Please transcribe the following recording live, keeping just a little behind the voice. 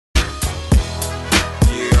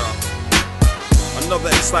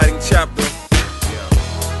another exciting chapter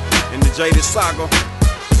in the Jaded Saga.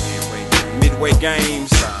 Midway Games,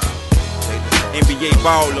 NBA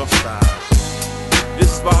Baller.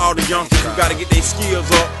 This is for all the youngsters who gotta get their skills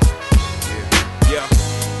up. Yeah,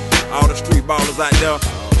 all the street ballers out there.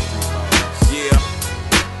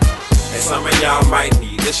 Yeah, and some of y'all might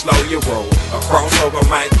need to slow your roll. A crossover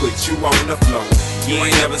might put you on the floor. You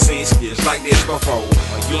ain't never seen skills like this before.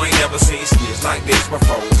 You ain't never seen skills like this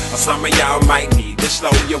before. Or some of y'all might need to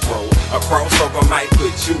slow your roll. A crossover might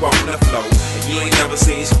put you on the floor. You ain't never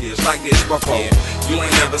seen skills like this before. You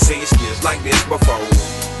ain't never seen skills like this before.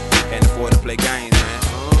 Can't afford to play games, man.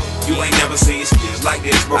 You ain't never seen skills like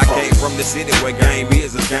this before. I came from the city where game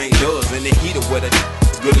is as game does. In the heat of weather,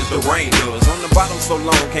 as good as the rain does. On the bottom so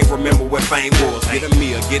long, can't remember what fame was. Get a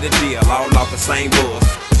meal, get a deal, all off the same buzz.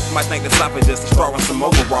 Might think the stop is just a straw and some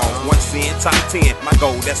overalls. Once in top 10, my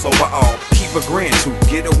goal that's overall. Keep a grin to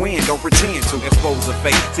get a win, don't pretend to expose a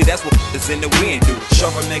fake. See that's what is in the wind do.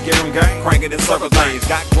 Shovel and get them game, crank it in circle things.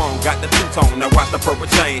 Got grown, got the two-tone, now watch the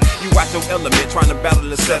purple chain. You watch your element, trying to battle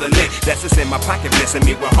and settle it. That's just in my pocket, blessing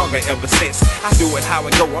me with hunger ever since. I do it how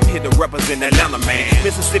it go, I'm here to represent Atlanta, man.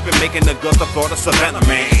 Mississippi making Augusta, Florida, Savannah,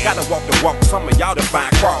 man. Gotta walk the walk, some of y'all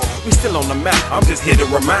define crawl. We still on the map, I'm just here to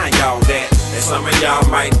remind y'all that some of y'all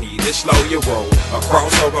might need to slow your roll. A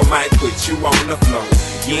crossover might put you on the floor.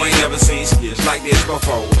 You ain't never seen skills like this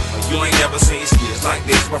before. You ain't never seen skills like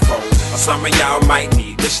this before. Or some of y'all might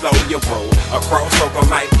need to slow your roll. A crossover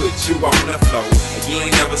might put you on the floor. You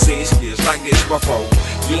ain't never seen skills like this before.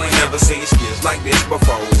 You ain't never seen skills like this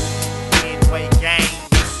before. Midway Games.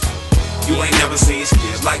 You ain't never seen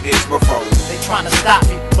skills like this before. They tryna stop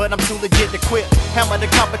me, but I'm too legit to quit. Hammer the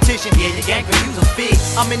competition, yeah, your gang could use a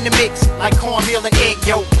fix. I'm in the mix, like cornmeal and egg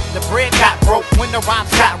yolk. The bread got broke when the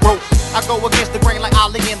rhymes got rope. I go against the grain like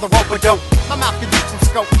Ali in the rope-a-dope. My mouth can use some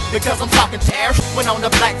scope, because I'm talking cash. When on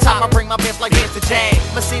the black top, I bring my best like Mr. Jag.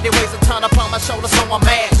 My city weighs a ton upon my shoulder, so I'm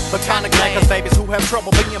mad. But kinda glad, cause babies who have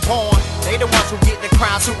trouble being born, they the ones who get the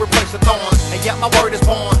crowns who replace the thorns. And yet my word is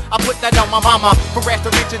born, I put that on my mama. From rags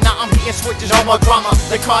to riches, now I'm hitting switches, no more drama.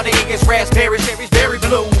 The Cartier is raspberry, cherries, berry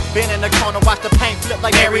blue. Been in the corner, watch the paint flip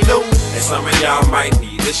like Mary Lou. And some of y'all might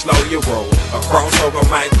need to slow your roll. A crossover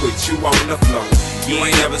might put you on the floor. You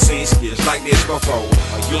ain't never seen skills like this before.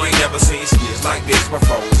 You ain't never seen skills like this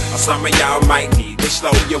before. Or some of y'all might need to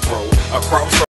slow your roll. A crossover